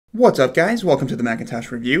What's up guys, welcome to the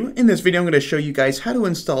Macintosh Review. In this video I'm going to show you guys how to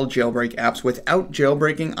install jailbreak apps without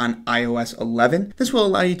jailbreaking on iOS 11. This will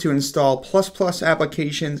allow you to install ++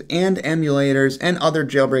 applications and emulators and other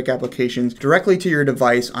jailbreak applications directly to your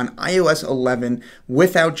device on iOS 11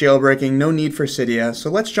 without jailbreaking, no need for Cydia, so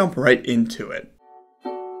let's jump right into it.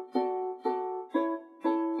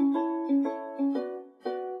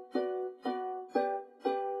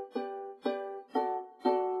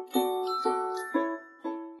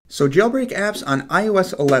 So jailbreak apps on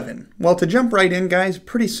iOS 11. Well, to jump right in, guys,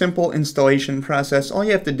 pretty simple installation process. All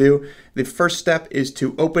you have to do, the first step is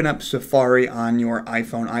to open up Safari on your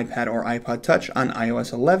iPhone, iPad, or iPod Touch on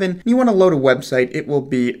iOS 11. You want to load a website. It will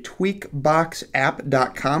be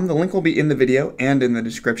tweakboxapp.com. The link will be in the video and in the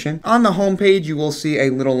description. On the home page, you will see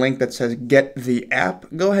a little link that says Get the App.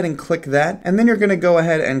 Go ahead and click that, and then you're going to go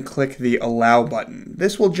ahead and click the Allow button.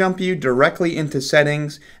 This will jump you directly into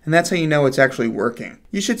settings, and that's how you know it's actually working.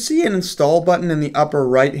 You should see an install button in the upper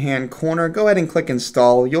right hand corner. Go ahead and click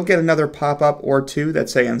install. You'll get another pop-up or two that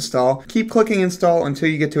say install. Keep clicking install until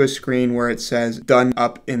you get to a screen where it says done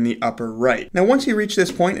up in the upper right. Now once you reach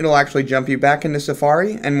this point, it'll actually jump you back into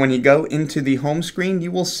Safari, and when you go into the home screen,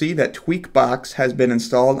 you will see that Tweakbox has been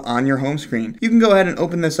installed on your home screen. You can go ahead and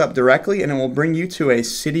open this up directly and it will bring you to a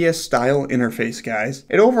Cydia style interface, guys.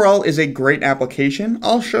 It overall is a great application.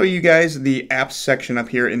 I'll show you guys the apps section up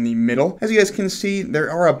here in the middle. As you guys can see, there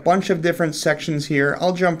are a bunch of different sections here.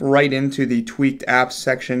 I'll jump right into the tweaked apps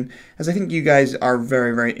section, as I think you guys are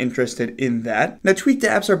very interested in that. Now, tweaked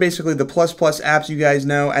apps are basically the ++ apps you guys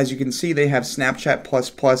know. As you can see, they have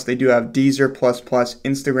Snapchat++, they do have Deezer++,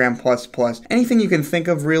 Instagram++, anything you can think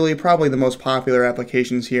of really, probably the most popular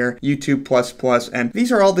applications here, YouTube++, and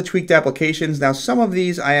these are all the tweaked applications. Now, some of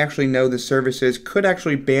these I actually know the services could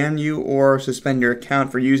actually ban you or suspend your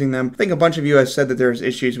account for using them. I think a bunch of you have said that there's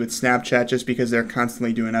issues with Snapchat just because they're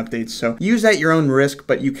constantly doing updates, so use at your own risk,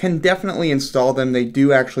 but you can definitely install them. They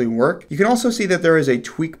do actually work. You can also see that there is a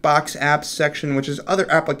Tweakbox apps section, which is other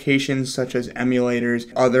applications such as emulators,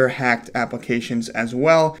 other hacked applications as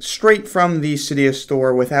well. Straight from the Cydia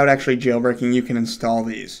store without actually jailbreaking, you can install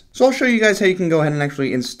these. So I'll show you guys how you can go ahead and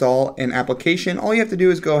actually install an application. All you have to do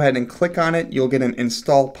is go ahead and click on it. You'll get an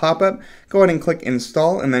install pop-up. Go ahead and click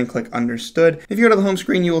install and then click understood. If you go to the home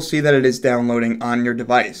screen, you will see that it is downloading on your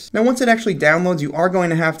device. Now once it actually downloads, you are going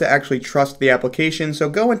to have to actually trust the application. So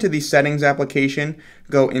go into the settings application,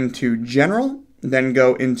 go into general, then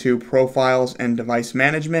go into profiles and device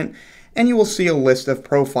management, and you will see a list of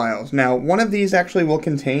profiles. Now, one of these actually will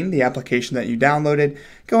contain the application that you downloaded.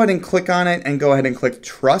 Go ahead and click on it and go ahead and click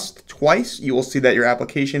trust twice. You will see that your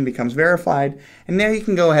application becomes verified, and now you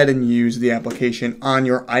can go ahead and use the application on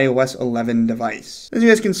your iOS 11 device. As you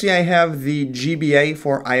guys can see, I have the GBA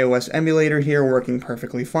for iOS emulator here working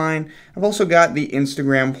perfectly fine. I've also got the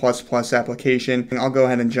Instagram++ application, and I'll go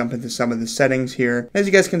ahead and jump into some of the settings here. As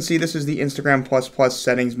you guys can see, this is the Instagram++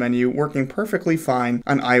 settings menu working perfectly fine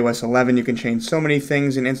on iOS 11. You can change so many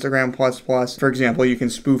things in Instagram++. For example, you can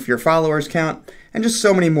spoof your followers count, and just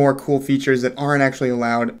so many more cool features that aren't actually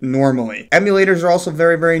allowed normally. Emulators are also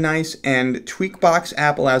very nice, and Tweakbox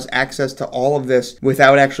app allows access to all of this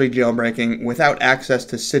without actually jailbreaking, without access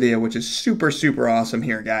to Cydia, which is super awesome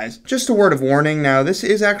here, guys. Just a word of warning, now this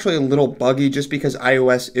is actually a little buggy just because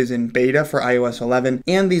iOS is in beta for iOS 11,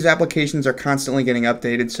 and these applications are constantly getting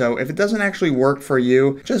updated, so if it doesn't actually work for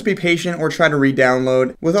you, just be patient or try to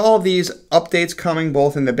re-download. With all of these updates coming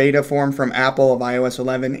both in the beta form from Apple of iOS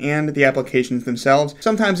 11 and the applications themselves,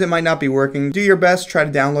 sometimes it might not be working. Do your best, try to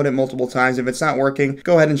download it multiple times. If it's not working,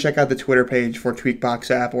 go ahead and check out the Twitter page for Tweakbox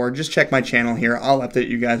app, or just check my channel here. I'll update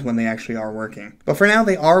you guys when they actually are working. But for now,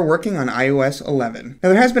 they are working on iOS 11. Now,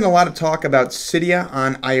 there has been a lot of talk about Cydia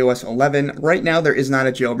on iOS 11. Right now, there is not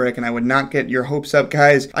a jailbreak, and I would not get your hopes up,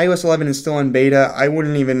 guys. iOS 11 is still in beta. I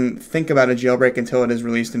wouldn't even think about a jailbreak until it is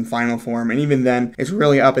released in final form, and even then, it's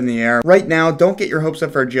really up in the air. Right now, don't get your hopes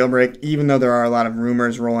up for a jailbreak, even though there are a lot of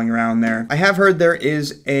rumors rolling around there. I have heard there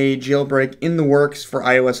is a jailbreak in the works for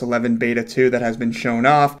iOS 11 Beta 2 that has been shown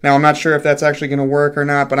off. Now, I'm not sure if that's actually going to work or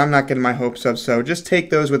not, but I'm not getting my hopes up, so just take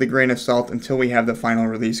those with a grain of salt until we have the final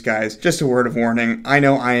release, guys. Just a word of warning. I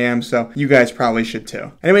know I am, so you guys probably should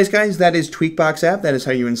too. Anyways, guys, that is Tweakbox app. That is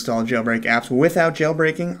how you install jailbreak apps without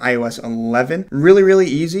jailbreaking iOS 11. Really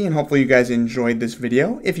easy, and hopefully you guys enjoyed this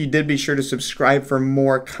video. If you did, be sure to subscribe for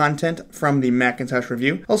more content from the Macintosh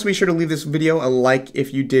Review. Also, be sure to leave this video a like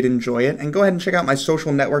if you did enjoy it, and go ahead and check out my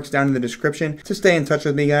social networks down in the description to stay in touch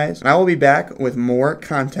with me, guys. And I will be back with more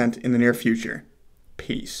content in the near future.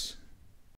 Peace.